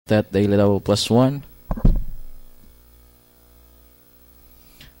that daily double +1.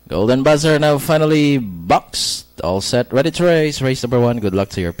 Golden buzzer now finally boxed. All set, ready to race. Race number 1. Good luck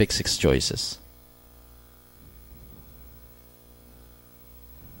to your pick 6 choices.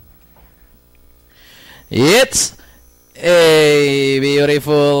 It's a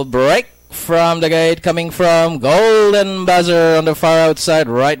beautiful break from the gate, coming from Golden Buzzer on the far outside.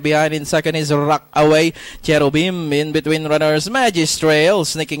 Right behind in second is Rock Away. Cherubim in between runners. Magistrail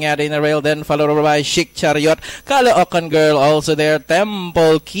sneaking out in the rail, then followed over by Chic Chariot. Caloocan Girl also there.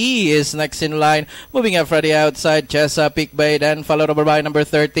 Temple Key is next in line. Moving up from the outside, Chesapeake Bay, then followed over by number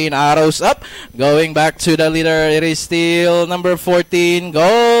 13, Arrows Up. Going back to the leader, it is still number 14,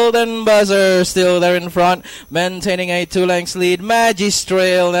 Golden Buzzer, still there in front, maintaining a 2 lengths lead.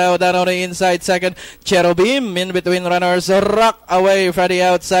 Magistrail now down on the inside second. Cherubim in between runners. Rock Away from the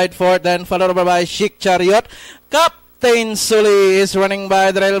outside fourth, then followed over by Chic Chariot. Captain Sully is running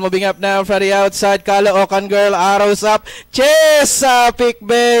by the rail, moving up now from the outside. Caloocan Girl, Arrows Up. Chesapeake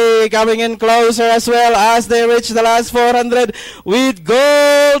Bay coming in closer as well as they reach the last 400 with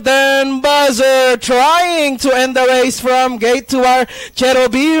Golden Buzzer trying to end the race from gate to our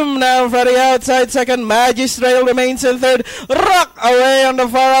Cherubim now from the outside second. Magistrail remains in third. Rock Away on the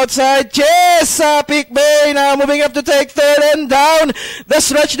far outside. Chesapeake Bay now moving up to take third, and down the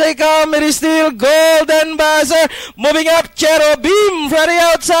stretch they come. It is still Golden Buzzer moving up. Cherubim from the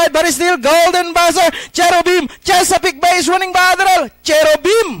outside, but it's still Golden Buzzer. Cherubim, Chesapeake Bay is running by the rail.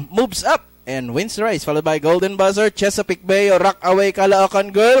 Cherubim moves up and wins the race, followed by Golden Buzzer, Chesapeake Bay, Rock Away,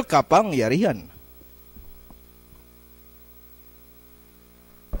 Caloocan Girl, Kapangyarihan.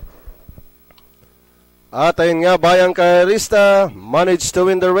 At ayun nga, Bayang Karista managed to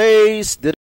win the race.